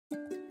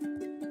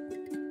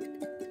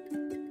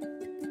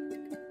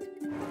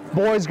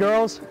Boys,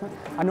 girls,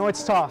 I know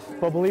it's tough,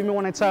 but believe me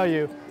when I tell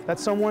you that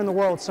somewhere in the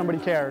world somebody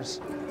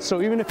cares.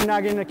 So even if you're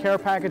not getting a care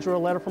package or a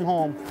letter from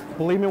home,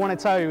 believe me when I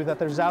tell you that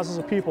there's thousands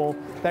of people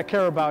that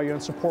care about you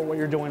and support what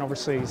you're doing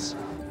overseas.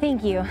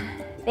 Thank you.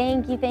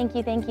 Thank you, thank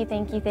you, thank you,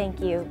 thank you, thank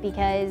you,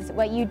 because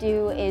what you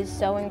do is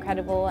so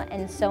incredible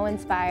and so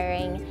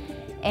inspiring,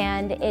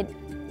 and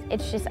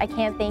it's just, I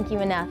can't thank you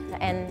enough,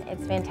 and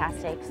it's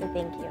fantastic, so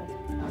thank you.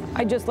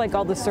 I just like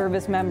all the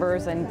service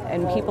members and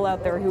people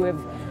out there who have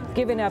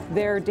given up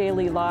their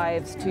daily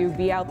lives to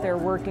be out there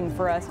working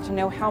for us, to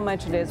know how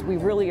much it is. We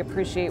really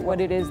appreciate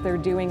what it is they're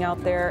doing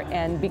out there,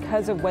 and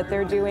because of what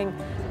they're doing,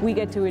 we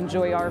get to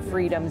enjoy our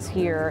freedoms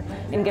here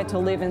and get to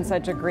live in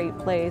such a great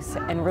place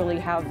and really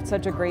have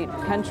such a great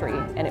country,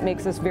 and it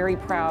makes us very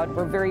proud.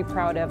 We're very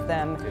proud of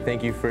them.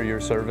 Thank you for your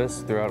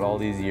service throughout all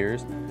these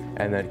years,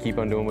 and that keep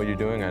on doing what you're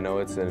doing. I know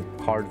it's a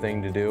hard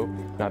thing to do,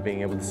 not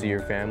being able to see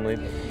your family.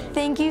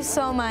 Thank you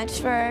so much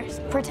for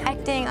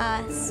protecting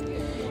us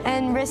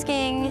and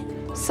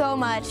risking so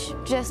much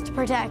just to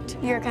protect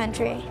your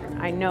country.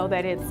 I know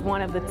that it's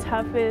one of the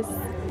toughest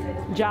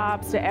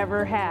jobs to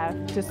ever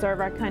have, to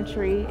serve our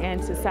country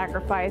and to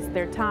sacrifice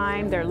their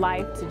time, their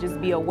life, to just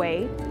be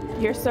away.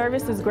 Your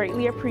service is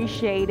greatly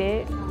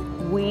appreciated.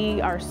 We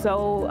are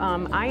so,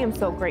 I am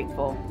so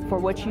grateful for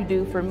what you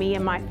do for me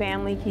and my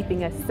family,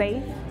 keeping us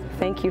safe.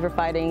 Thank you for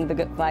fighting the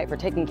good fight, for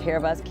taking care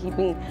of us,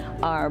 keeping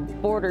our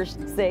borders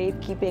safe,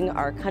 keeping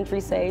our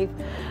country safe,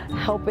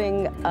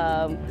 helping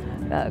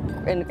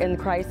in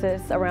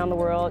crisis around the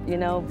world. You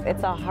know,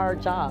 it's a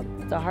hard job.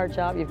 It's a hard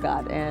job you've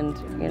got, and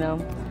you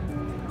know,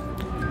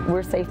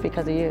 we're safe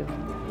because of you.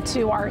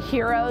 To our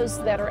heroes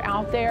that are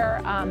out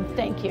there,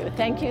 thank you,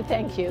 thank you,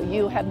 thank you.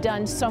 You have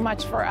done so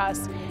much for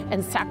us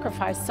and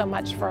sacrificed so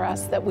much for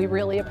us that we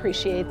really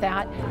appreciate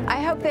that.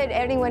 I hope that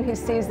anyone who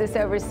sees this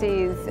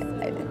overseas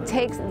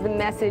takes the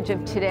message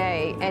of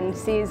today and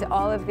sees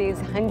all of these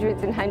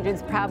hundreds and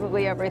hundreds,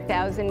 probably over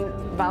 1,000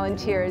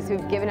 volunteers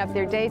who've given up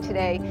their day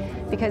today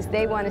because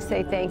they want to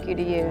say thank you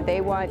to you.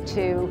 They want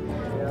to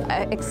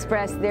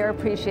express their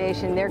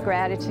appreciation, their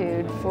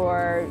gratitude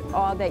for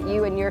all that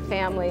you and your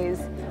families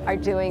are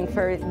doing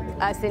for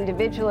us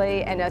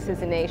individually and us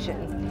as a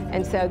nation.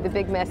 And so the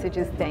big message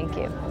is thank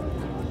you.